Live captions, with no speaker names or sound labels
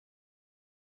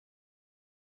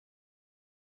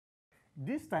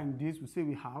this time this, we say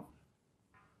we have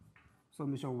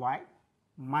summation y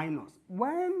minus.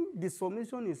 When the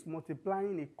summation is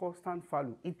multiplying a constant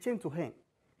value, it changes to n.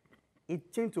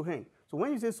 It changes to n. So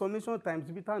when you say summation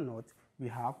times beta naught, we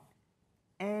have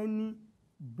any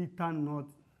beta naught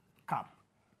cap,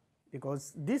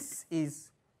 because this is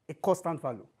a constant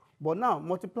value. But now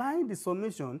multiplying the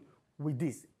summation with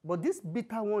this, but this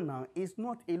beta 1 now is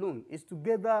not alone, it's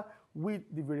together with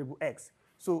the variable x.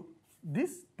 So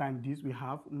this times this, we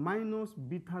have minus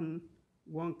beta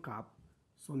 1 cap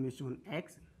summation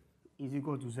x is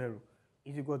equal to 0,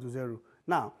 is equal to 0.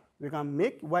 Now we can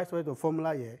make y squared the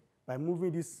formula here by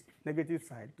moving this negative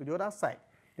side to the other side.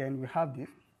 Then we have this.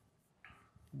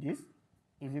 This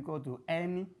is equal to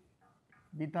any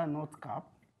beta naught cap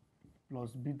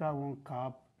plus beta 1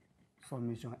 cap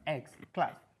summation x.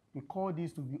 Class, we call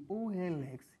this to be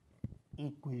OLX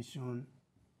equation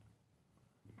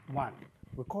 1.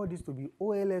 We call this to be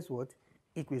OLS what?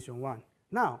 Equation 1.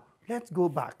 Now, let's go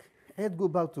back. Let's go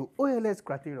back to OLS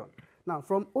criterion. Now,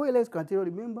 from OLS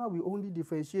criterion, remember we only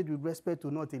differentiate with respect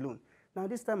to naught alone. Now,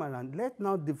 this time around, let's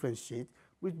now differentiate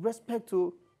with respect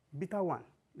to beta 1.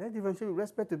 Let's differentiate with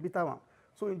respect to beta 1.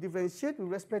 So, in differentiate with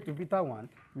respect to beta 1,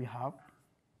 we have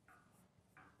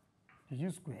the u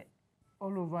squared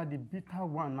all over the beta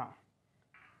 1 now,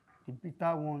 the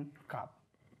beta 1 cap.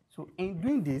 So, in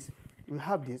doing this, we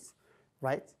have this,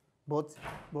 right? But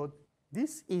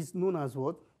this is known as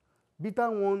what? Beta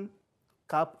 1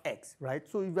 cap x, right?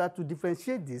 So, if we are to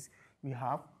differentiate this, we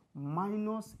have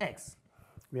minus x.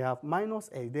 We have minus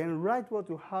x. Then write what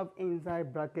you have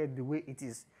inside bracket the way it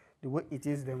is. The way it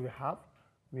is, then we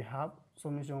have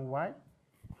summation y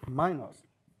minus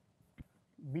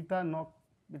beta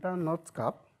naught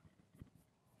cap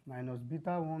minus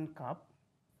beta 1 cap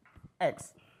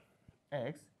x,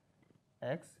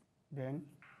 then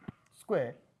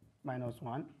square minus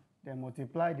 1, then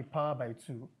multiply the power by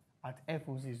 2 at f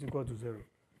of z is equal to 0,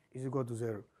 is equal to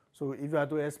 0. So if you are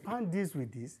to expand this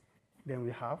with this, then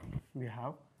we have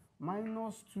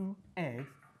minus 2x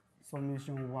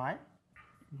summation y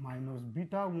minus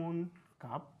beta 1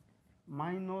 cap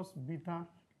minus beta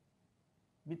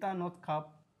naught cap,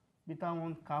 beta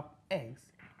 1 cap x,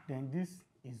 then this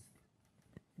is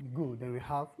good, then we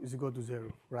have is equal to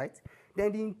 0, right?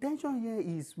 Then the intention here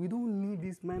is we don't need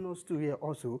this minus 2 here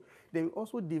also. Then we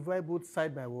also divide both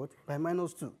sides by what? By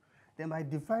minus 2. Then by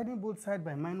dividing both sides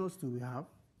by minus 2, we have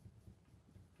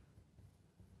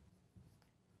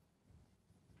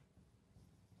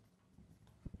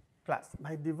class,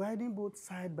 by dividing both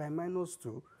sides by minus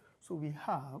 2, so we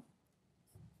have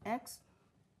x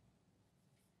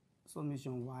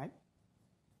summation y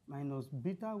minus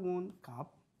beta 1 cap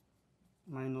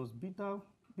minus beta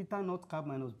naught cap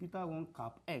minus beta 1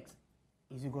 cap x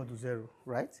is equal to 0,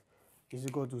 right? Is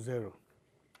equal to 0.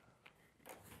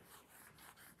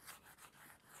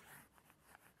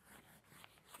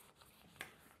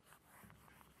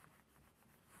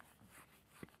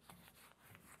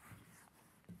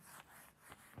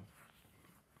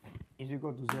 Is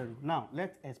equal to 0. Now,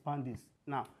 let's expand this.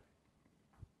 Now,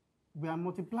 we are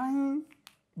multiplying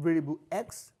variable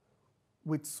x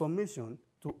with summation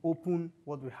to open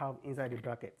what we have inside the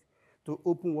bracket. To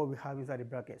open what we have inside the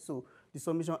bracket. So, the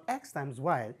summation x times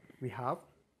y, we have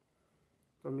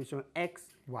summation x,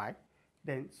 y,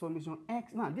 then summation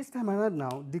x. Now, this time around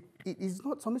now,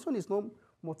 summation is not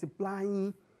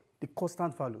multiplying the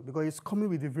constant value because it's coming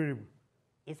with the variable.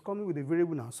 It's coming with the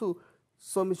variable now. So,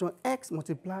 summation x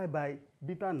multiplied by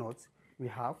beta naught, we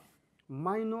have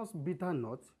minus beta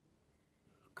naught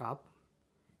cap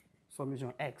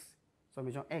summation x.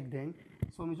 Summation x, then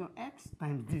summation x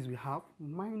times this, we have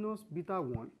minus beta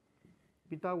 1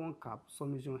 cap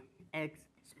summation x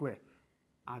squared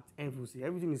at f of c.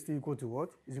 Everything is still equal to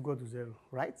what? Is equal to 0,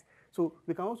 right? So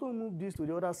we can also move this to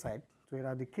the other side to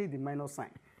eradicate the minus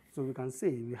sign. So we can say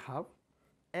we have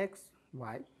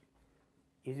xy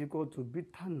is equal to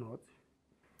beta naught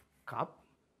cap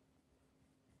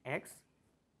x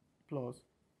plus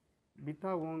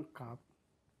beta 1 cap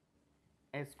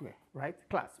x squared, right?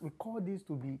 Class, we call this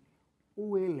to be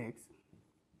OLX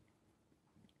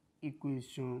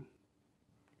equation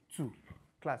 2.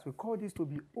 Class, we call this to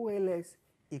be OLX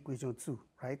equation 2,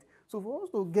 right? So for us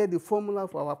to get the formula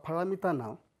for our parameter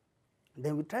now,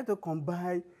 then we try to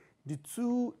combine the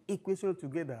two equations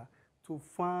together to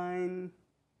find,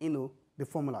 the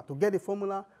formula. To get the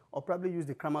formula, or probably use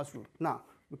the Cramer's rule. Now,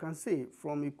 we can say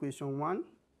from equation 1,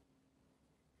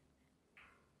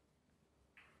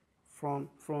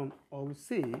 or we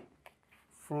say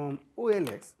from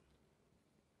OLX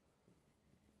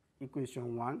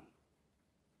equation 1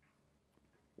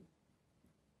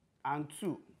 and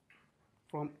 2,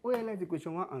 from OLS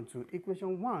equation 1 and 2,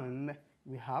 equation 1,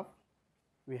 we have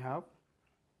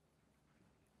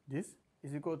this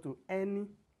is equal to any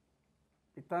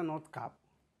beta naught cap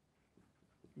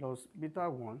plus beta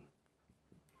 1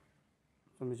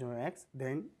 summation x.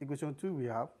 Then equation 2, we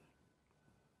have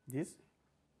this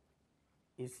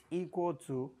is equal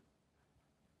to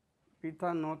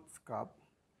beta naught cap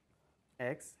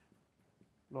x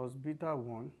plus beta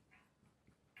 1,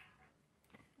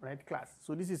 right, class?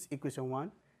 So this is equation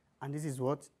 1, and this is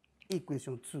what?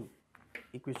 Equation 2.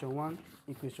 Equation 1,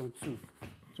 equation 2.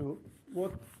 So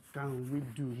what can we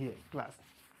do here, class?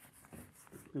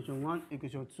 Equation 1,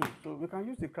 equation 2. So we can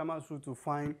use the Cramer's rule to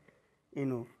find,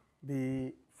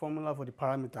 the formula for the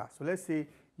parameter. So let's say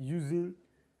using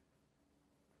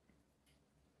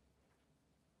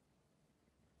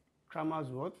Cramer's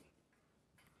what?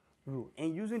 Rule.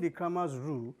 And using the Cramer's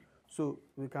rule, so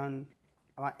we can,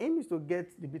 our aim is to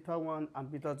get the beta 1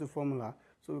 and beta 2 formula.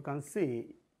 So we can say,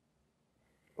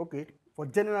 okay, for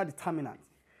general determinant,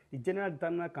 the general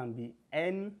determinant can be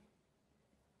any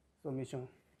summation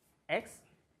x,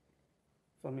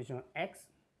 summation x,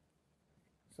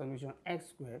 summation x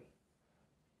squared,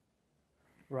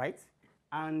 right?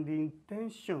 And the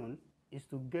intention is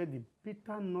to get the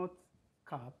beta naught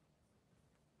cap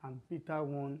and beta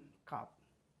 1 cap,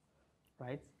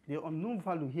 right? The unknown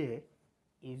value here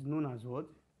is known as what?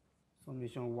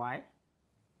 Summation y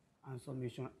and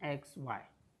summation xy.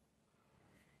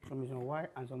 Summation y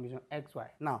and summation xy.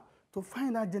 Now, to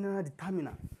find that general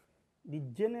determinant, the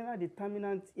general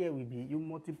determinant here will be you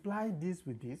multiply this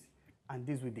with this and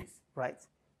this with this, right?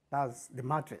 That's the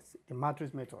matrix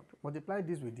method. Multiply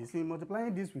this with this. In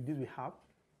multiplying this with this, we have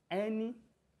any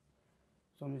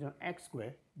summation x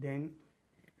squared, then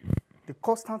the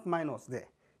constant minus there,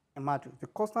 a matrix. The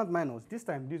constant minus, this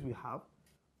time this we have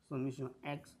summation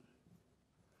x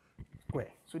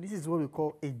squared. So this is what we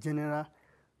call a general,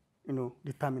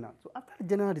 determinant. So after the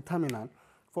general determinant,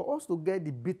 for us to get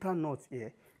the beta naught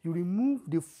here, you remove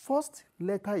the first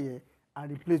letter here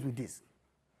and replace with this.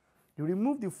 You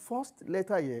remove the first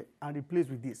letter here and replace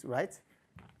with this, right?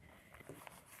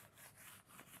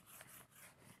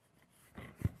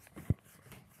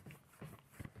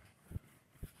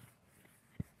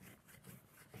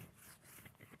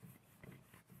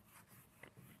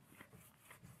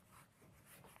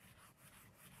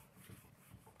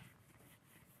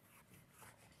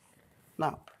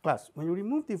 Now, class, when you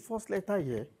remove the first letter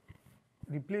here,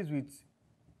 replace with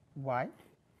y,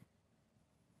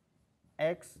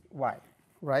 x, y,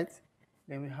 right?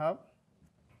 Then we have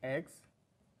x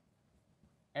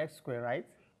squared, right?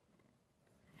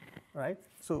 Right?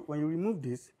 So when you remove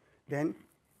this, then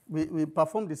we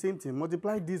perform the same thing.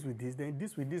 Multiply this with this, then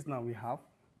this with this. Now we have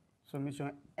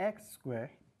summation x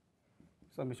squared,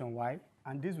 summation y,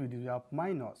 and this with this we have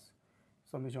minus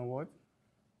summation what?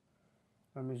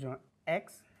 Summation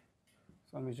x,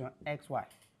 summation xy,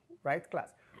 right,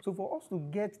 class? So for us to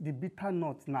get the beta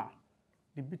naught now,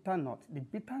 the beta naught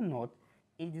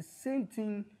is the same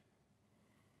thing.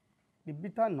 The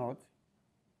beta naught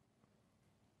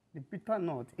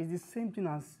is the same thing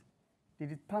as the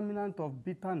determinant of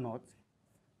beta naught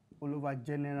all over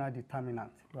general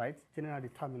determinant, right? General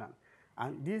determinant.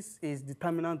 And this is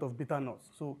determinant of beta naught.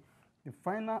 So the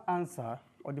final answer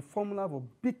or the formula for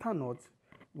beta naught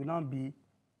will now be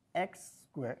x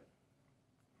squared,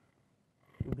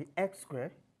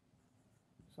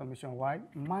 summation y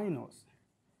minus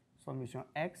summation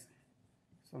x,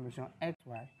 summation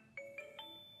xy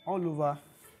all over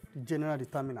the general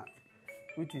determinant,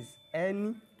 which is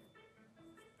any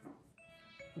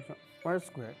y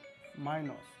squared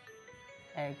minus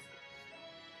x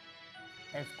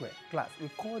squared. Class, we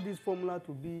call this formula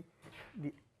to be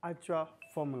the actual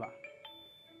formula.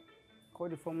 Call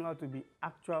the formula to be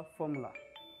actual formula,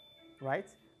 right?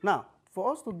 Now,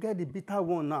 for us to get the beta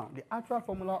 1 now, the actual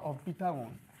formula of beta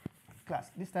 1, class,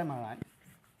 this time around,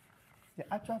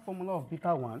 the actual formula of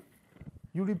beta 1,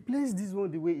 you replace this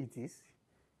one the way it is,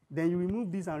 then you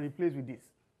remove this and replace with this,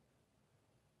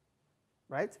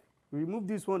 right? You remove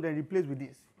this one, then replace with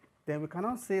this. Then we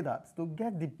cannot say that to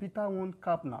get the beta 1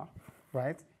 cap now,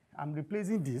 right? I'm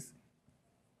replacing this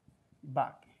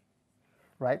back,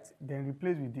 right? Then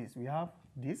replace with this. We have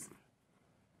this,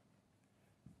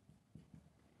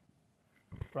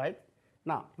 right?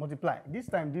 Now, multiply. This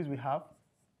time, this we have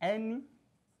any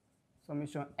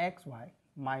summation xy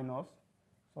minus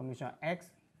summation x,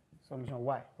 summation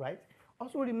y, right?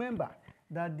 Also remember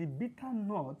that the beta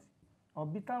naught or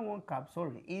beta 1 cap,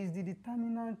 is the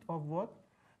determinant of what?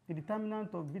 The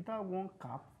determinant of beta 1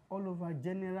 cap all over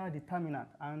general determinant.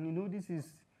 And this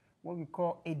is what we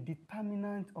call a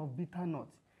determinant of beta naught.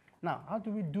 Now, how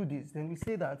do we do this? Then we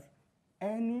say that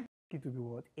any it will be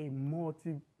what? A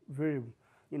multivariable.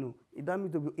 You know, that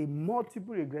means to be a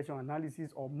multiple regression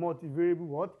analysis or multivariable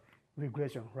what?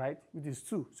 Regression, right? Which is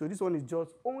 2. So this one is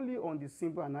just only on the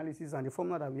simple analysis, and the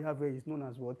formula that we have here is known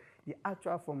as what? The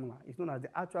actual formula. It's known as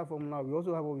the actual formula. We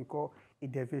also have what we call a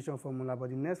derivation formula, but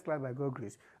the next slide, by God's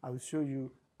grace, I will show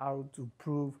you how to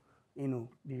prove, you know,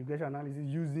 the regression analysis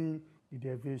using the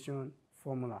derivation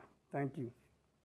formula. Thank you.